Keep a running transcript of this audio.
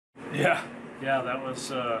Yeah, that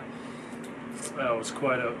was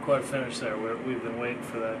quite a finish there. We've been waiting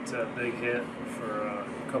for that big hit for a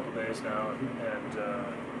couple days now, and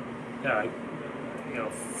yeah,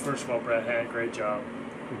 first of all, Brett had a great job.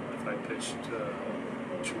 I pitched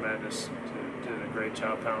tremendous. Did a great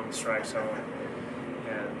job pounding the strike zone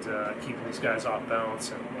and keeping these guys off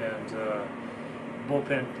balance, and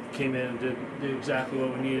bullpen came in and did exactly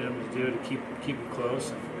what we needed them to do to keep it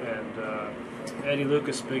close. And Eddie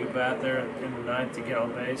Lucas, big at bat there in the ninth to get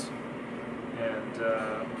on base, and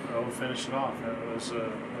we finished it off. It was he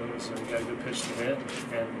got a good pitch to hit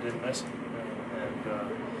and didn't miss it. And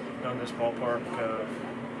on this ballpark,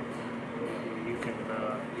 you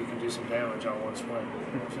can do some damage on one swing.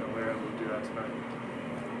 So we were able to do that tonight.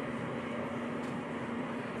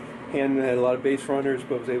 And had a lot of base runners,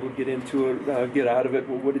 but was able to get into it, get out of it.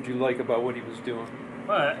 What did you like about what he was doing?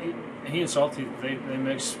 Well, he and Salty, they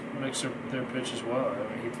mix their pitches well. I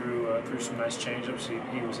mean, he threw some nice changeups.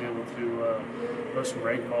 He was able to throw some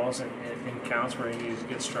break balls in counts where he needed to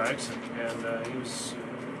get strikes, and he was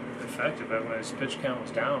effective. I mean, his pitch count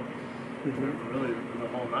was down really the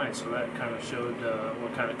whole night, so that kind of showed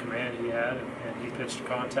what kind of command he had, and he pitched to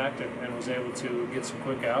contact and was able to get some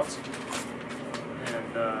quick outs.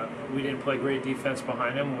 And we didn't play great defense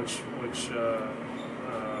behind him, which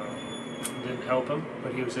didn't help him,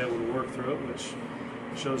 but he was able to work through it, which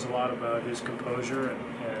shows a lot about his composure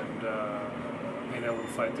and being able to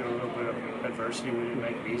fight through a little bit of adversity. We didn't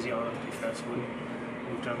make it easy on him defensively.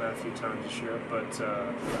 We've done that a few times this year, but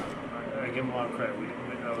I give him a lot of credit.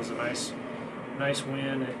 That was a nice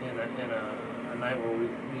win in a night where we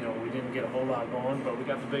didn't get a whole lot going, but we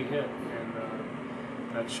got the big hit, and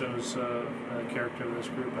that shows the character of this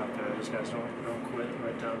group out there. These guys don't quit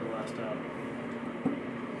right down to the last out.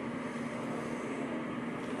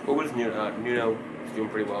 What was Nuno was doing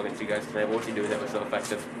pretty well against you guys tonight? What was he doing that was so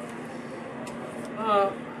effective? I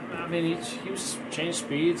mean, he was changed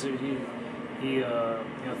speeds. He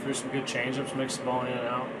threw some good changeups, mixed the ball in and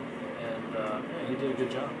out, and he did a good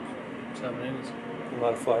job. 7 innings. A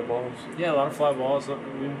lot of fly balls. Yeah, a lot of fly balls.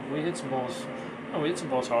 We hit some balls. We hit some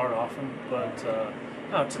balls hard often, but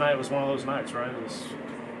tonight was one of those nights, right?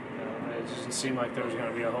 It didn't seem like there was going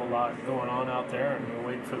to be a whole lot going on out there, and we were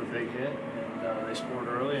waiting for the big hit. They scored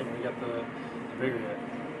early, and we got the bigger hit.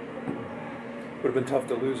 Would have been tough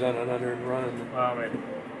to lose on an unearned run. Well, I mean,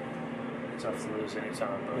 it's tough to lose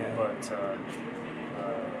anytime, but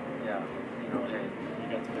yeah, hey, you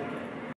got the big hit.